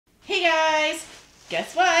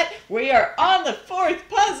Guess what? We are on the fourth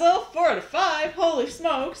puzzle, 4 out of 5. Holy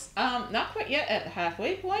smokes. Not quite yet at the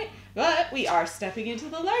halfway point, but we are stepping into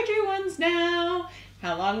the larger ones now.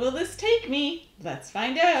 How long will this take me? Let's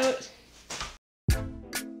find out.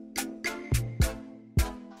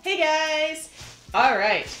 Hey guys!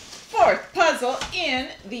 Alright, fourth puzzle in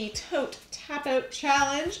the Tote Tap Out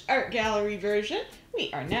Challenge Art Gallery version. We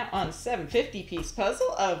are now on the 750 piece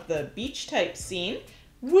puzzle of the beach type scene.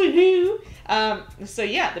 Woohoo! So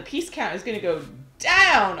yeah, the piece count is going to go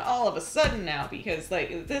down all of a sudden now because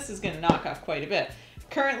this is going to knock off quite a bit.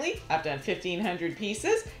 Currently, I've done 1,500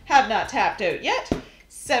 pieces, have not tapped out yet.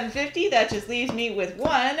 750, that just leaves me with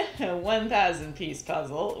one 1,000 piece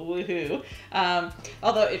puzzle. Woohoo!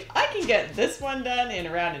 Although if I can get this one done in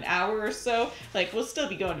around an hour or so, we'll still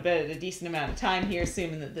be going to bed at a decent amount of time here,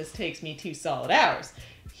 assuming that this takes me 2 solid hours.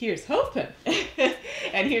 Here's hoping.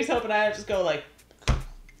 And here's hoping I don't just go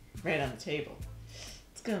right on the table.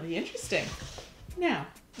 It's gonna be interesting. Now,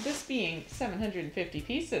 this being 750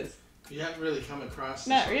 pieces. You haven't really come across this.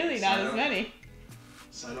 Not really, not as many.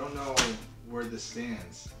 So I don't know where this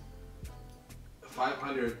stands.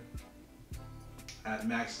 500 at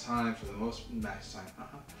max time for the most max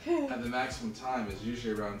time. At the maximum time is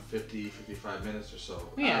usually around 50-55 minutes or so.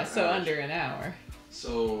 Yeah, so average. Under an hour.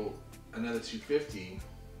 So another 250.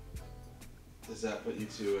 Does that put you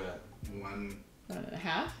to one and a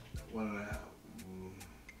half? 1.5.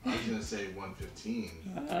 I was gonna say 115.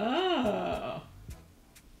 Oh.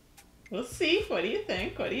 We'll see. What do you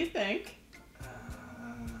think? What do you think?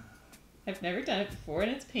 I've never done it before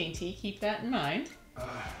and it's painty. Keep that in mind.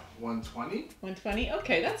 120? 120?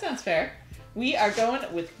 Okay, that sounds fair. We are going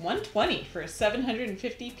with 120 for a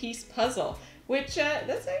 750 piece puzzle, which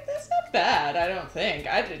that's not bad, I don't think.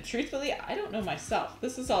 Truthfully, I don't know myself.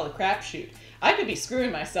 This is all a crapshoot. I could be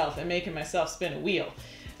screwing myself and making myself spin a wheel.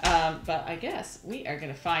 But I guess we are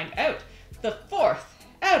going to find out. The 4th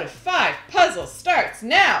out of 5 puzzle starts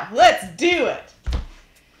now. Let's do it.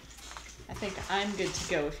 I think I'm good to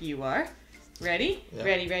go if you are. Ready? Yep.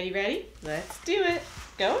 Ready, ready, ready? Let's do it.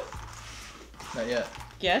 Go? Not yet.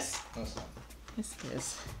 Yes? No, it's not. Yes, it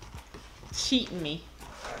is. Cheating me.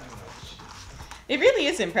 It really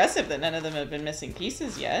is impressive that none of them have been missing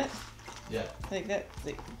pieces yet. Yeah.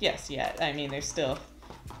 Yes, yet. I mean, there's still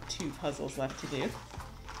 2 puzzles left to do.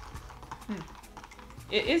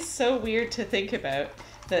 It is so weird to think about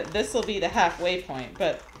that this will be the halfway point,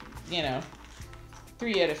 but,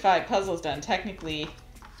 3 out of 5 puzzles done. Technically,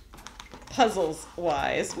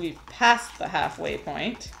 puzzles-wise, we've passed the halfway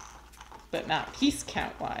point, but not piece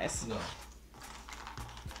count-wise. No.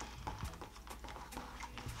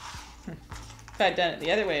 If I'd done it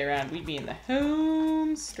the other way around, we'd be in the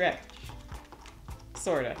home stretch.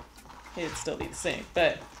 Sorta. It'd still be the same,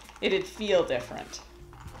 but it'd feel different.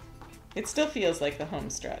 It still feels like the home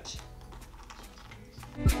stretch.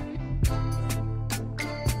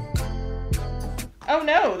 Oh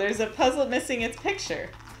no, there's a puzzle missing its picture.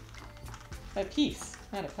 A piece,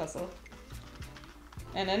 not a puzzle.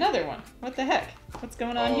 And another one. What the heck? What's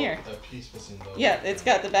going on here? A piece missing though. Yeah, it's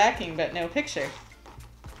got the backing but no picture.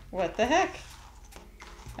 What the heck?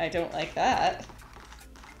 I don't like that.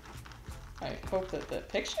 I hope that the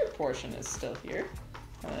picture portion is still here.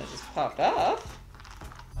 And it just popped off.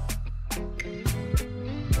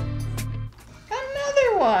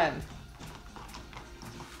 Another one!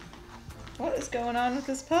 What is going on with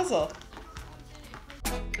this puzzle?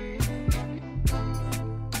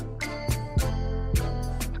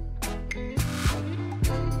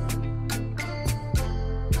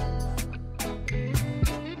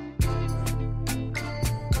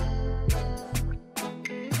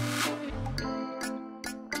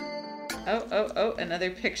 Oh,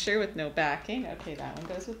 another picture with no backing. Okay, that one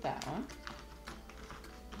goes with that one.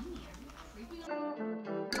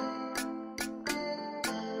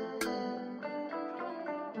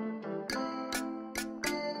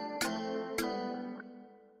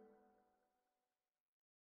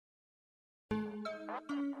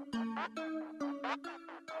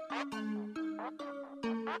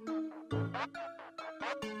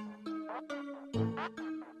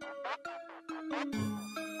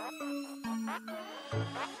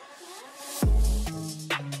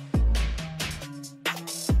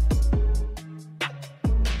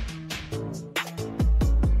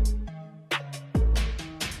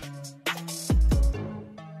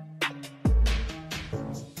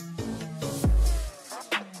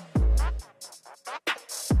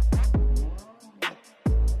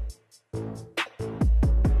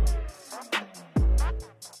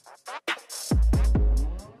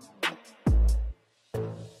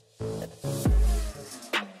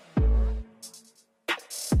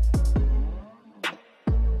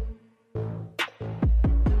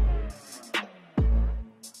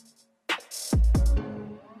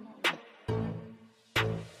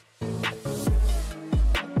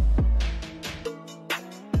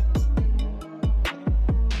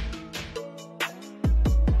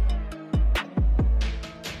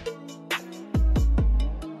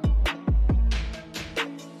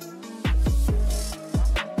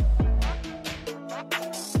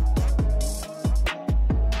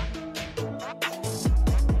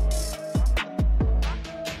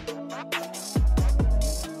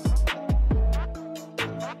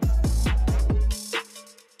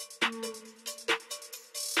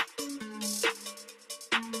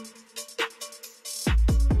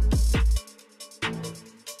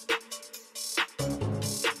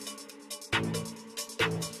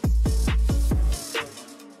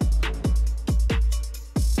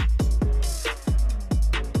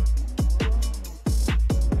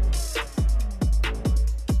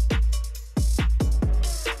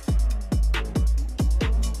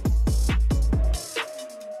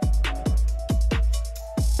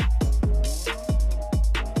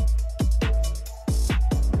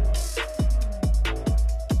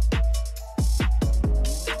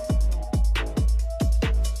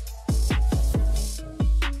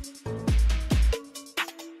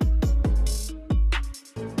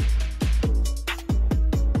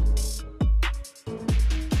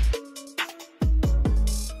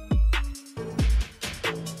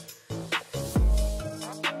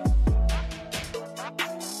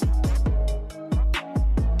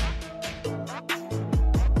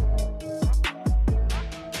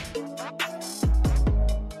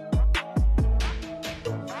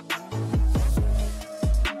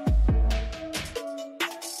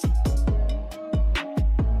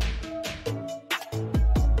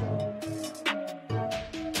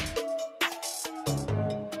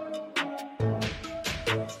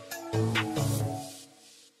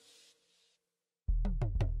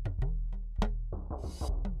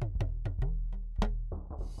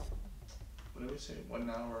 an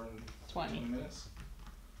hour and 20 minutes.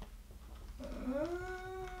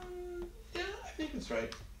 Yeah, I think it's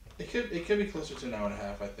right. It could be closer to an hour and a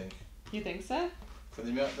half, I think. You think so? For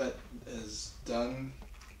the amount that is done,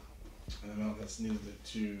 and the amount that's needed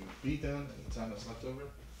to be done, and the time that's left over,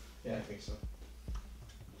 yeah, I think so.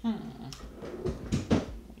 I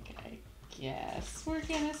guess we're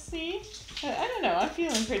gonna see. I don't know, I'm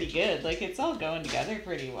feeling pretty good. Like, it's all going together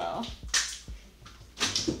pretty well.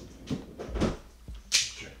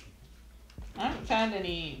 I haven't found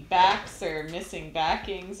any backs or missing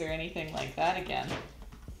backings or anything like that again.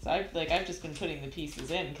 So I've just been putting the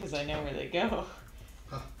pieces in because I know where they go.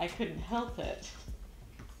 Huh. I couldn't help it.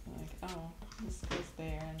 I'm like, oh, this goes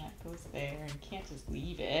there and that goes there, and can't just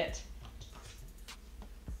leave it.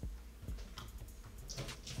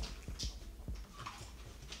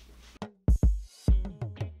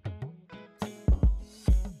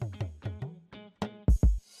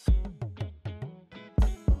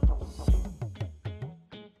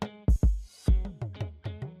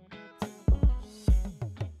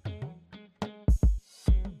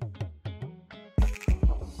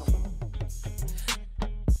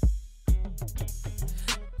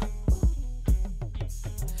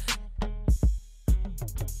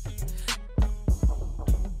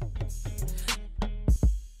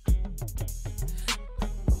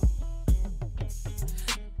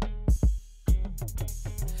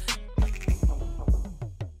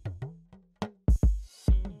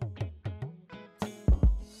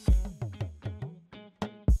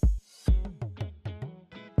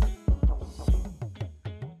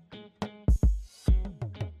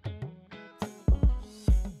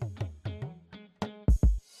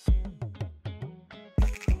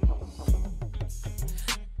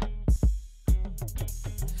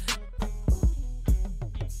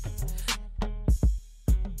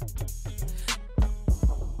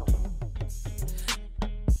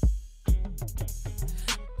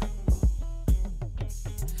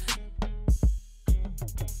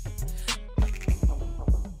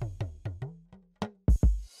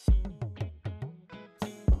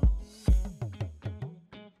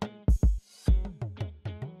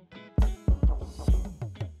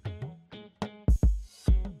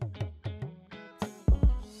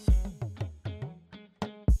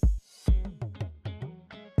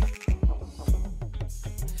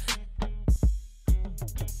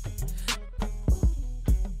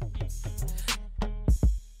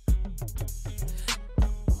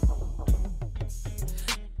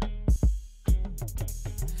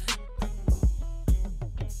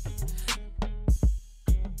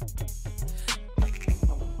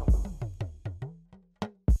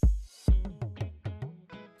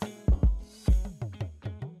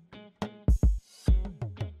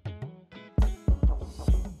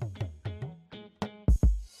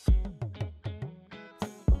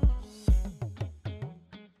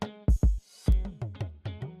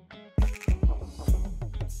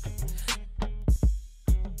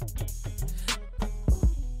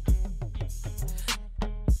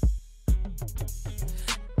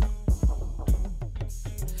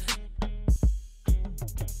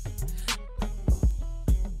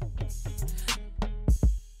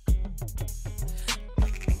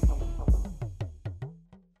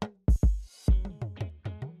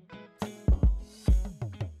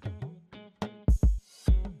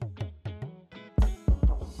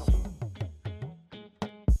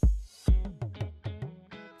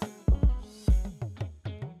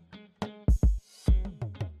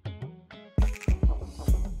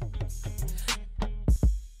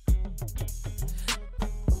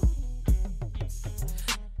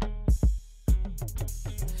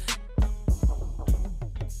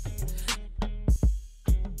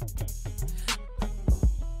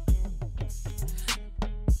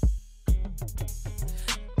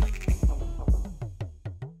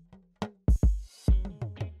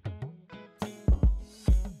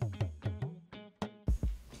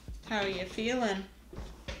 How are you feeling?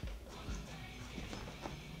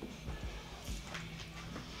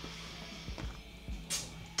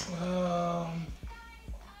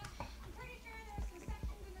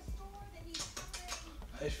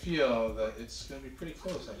 I feel that it's going to be pretty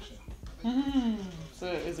close, actually. So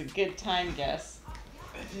it was a good time guess.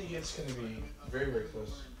 I think it's going to be very, very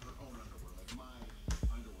close.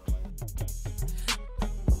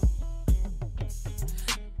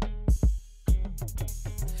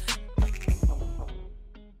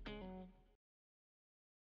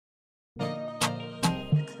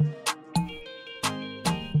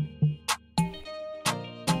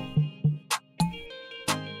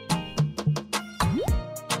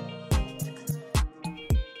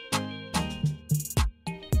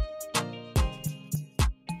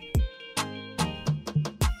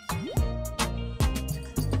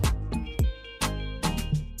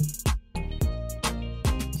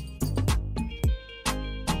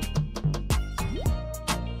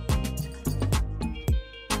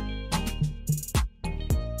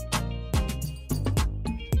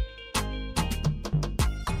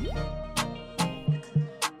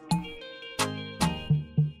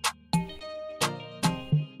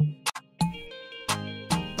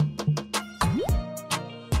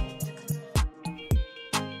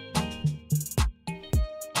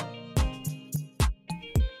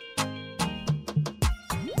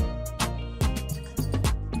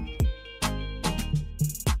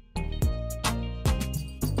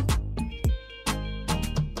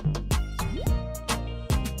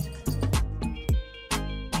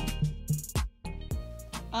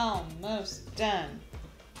 Almost done.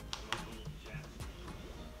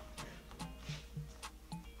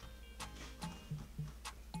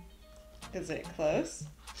 Is it close?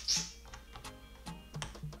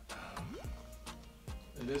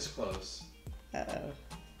 It is close. Uh-oh.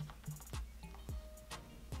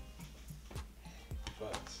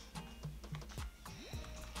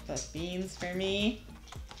 But beans for me?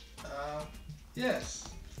 Yes.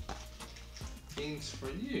 Beans for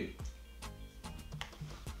you.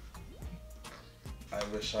 I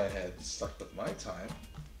wish I had stuck with my time.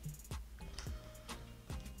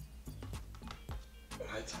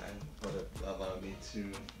 My time would have allowed me to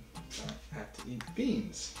not have to eat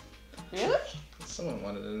beans. Really? Someone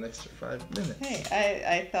wanted an extra 5 minutes. Hey,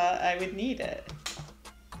 I thought I would need it.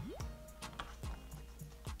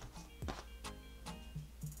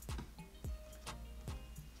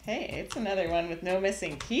 Hey, it's another one with no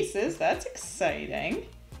missing pieces. That's exciting.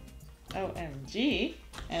 OMG.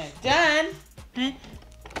 And done.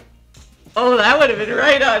 Oh, that would have been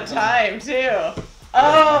right on time, too.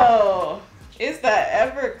 Oh, is that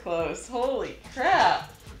ever close? Holy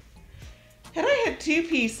crap. Had I had 2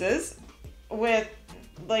 pieces with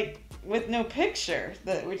no picture,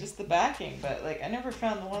 that were just the backing, but I never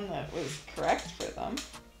found the one that was correct for them.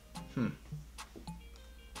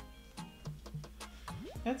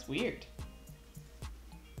 That's weird.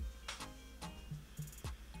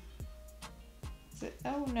 Is it?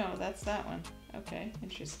 Oh no, that's that one. Okay,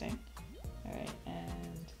 interesting. All right,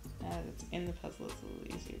 and now that it's in the puzzle, it's a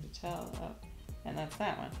little easier to tell. Oh, and that's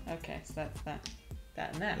that one. Okay, so that's that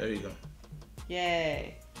and that. There you go.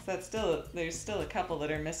 Yay! So that's there's still a couple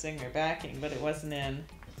that are missing their backing, but it wasn't in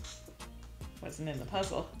the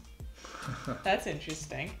puzzle. That's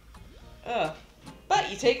interesting. Ugh. But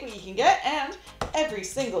you take what you can get, and every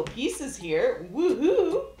single piece is here.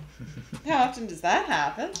 Woohoo! How often does that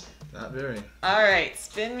happen? Not very. All right,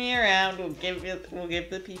 spin me around. We'll give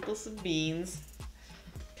the people some beans.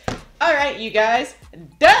 All right, you guys,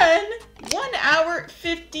 done. 1 hour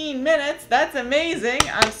 15 minutes. That's amazing.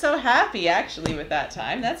 I'm so happy actually with that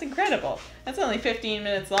time. That's incredible. That's only 15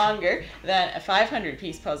 minutes longer than a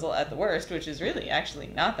 500-piece puzzle at the worst, which is really actually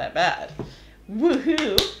not that bad.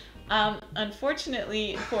 Woohoo!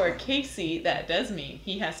 Unfortunately for Casey, that does mean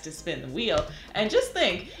he has to spin the wheel. And just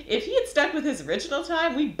think, if he had stuck with his original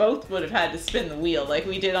time, we both would have had to spin the wheel like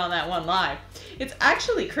we did on that one live. It's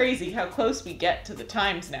actually crazy how close we get to the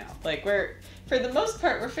times now. For the most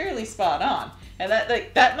part, we're fairly spot on. And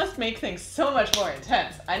that must make things so much more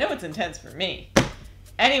intense. I know it's intense for me.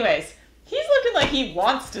 Anyways, he's looking like he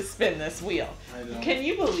wants to spin this wheel. I know. Can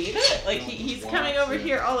you believe it? He's coming over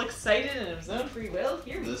here all excited and of his own free will.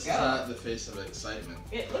 Here we go. This is not the face of excitement.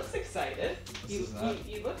 It looks excited. You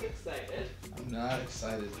look excited. I'm not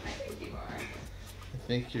excited. I think you are. I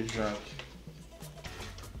think you're drunk.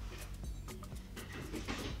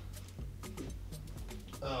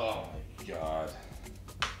 Oh my god.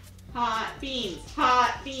 Hot beans.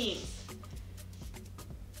 Hot beans.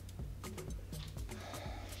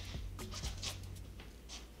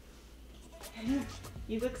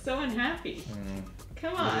 You look so unhappy.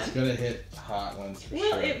 Come on. It's gonna hit hot ones for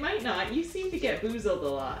sure. Well, it might not. You seem to get boozled a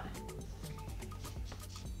lot.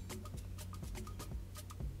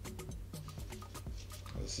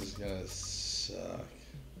 This is gonna suck.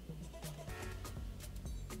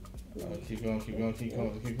 Oh, keep going, keep going, keep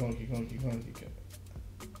going, keep going, keep going, keep going, keep going.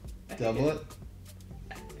 Double it?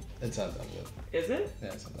 It's not double it. Is it?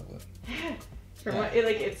 Yeah, it's not double it.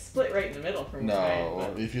 It's split right in the middle from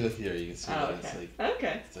No, if you look here, you can see that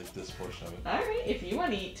okay. it's like this portion of it. All right, if you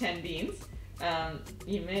want to eat 10 beans,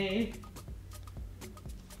 you may.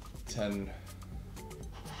 10.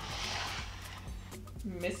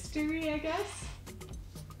 Mystery, I guess.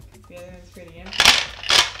 The other one's pretty empty.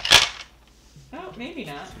 Oh, maybe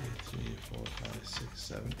not. 2, 3, 4, 5, 6,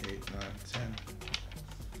 7, 8, 9, 10.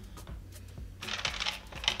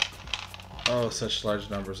 Oh, such large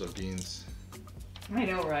numbers of beans. I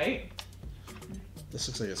know, right? This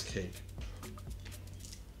looks like it's cake.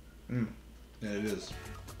 Yeah, it is.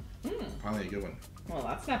 Finally a good one. Well,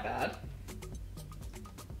 that's not bad.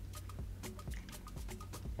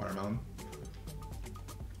 Watermelon.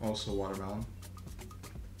 Also watermelon.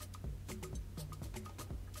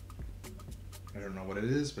 I don't know what it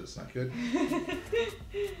is, but it's not good.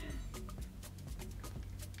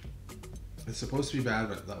 It's supposed to be bad,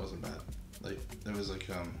 but that wasn't bad. It was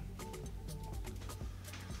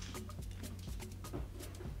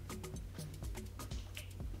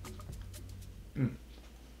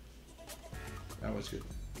that was good.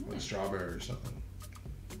 Like strawberry or something.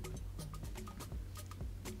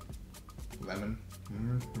 Lemon.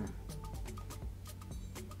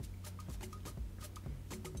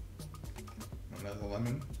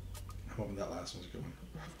 lemon. I'm hoping that last one's a good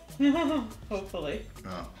one. Hopefully.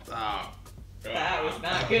 Oh. That was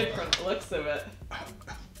not good from the looks of it.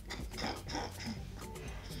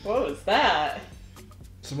 What was that?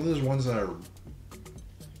 Some of those ones that are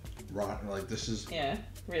rotten, like this is... Yeah,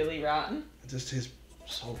 really rotten. It just tastes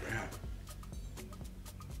so bad.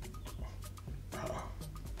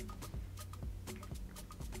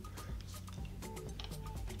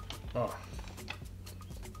 Oh.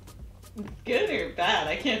 Good or bad?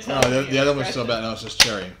 I can't tell. No, the other one's still bad. No, it's just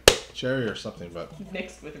cherry. Cherry or something, but...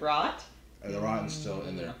 Mixed with rot? And the rotten's still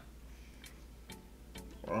in there.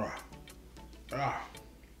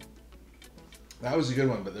 That was a good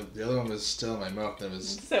one, but the other one was still in my mouth.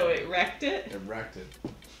 So it wrecked it? It wrecked it.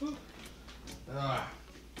 That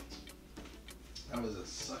was a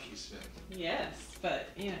sucky spin. Yes, but,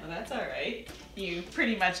 that's all right. You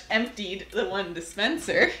pretty much emptied the one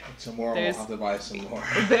dispenser. Some more, we'll have to buy some more.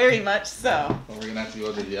 Very much so. But we're going to have to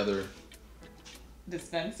go to the other...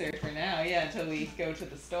 dispenser for now, yeah, until we go to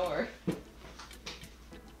the store.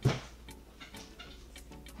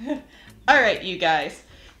 Alright, you guys.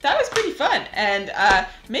 That was pretty fun. And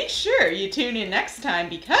make sure you tune in next time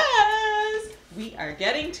because we are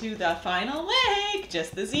getting to the final leg.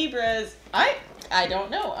 Just the zebras. I don't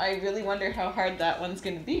know. I really wonder how hard that one's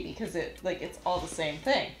going to be because it's all the same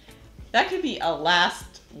thing. That could be a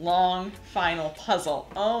last long final puzzle.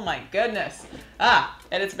 Oh my goodness.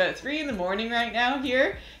 And it's about 3 in the morning right now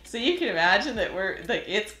here. So you can imagine that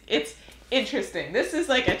it's interesting. This is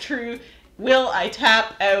like a true will I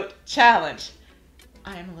tap out challenge.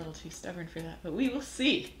 I am a little too stubborn for that, but we will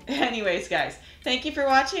see. Anyways, guys, thank you for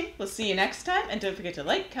watching. We'll see you next time, and don't forget to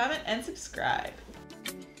like, comment, and subscribe.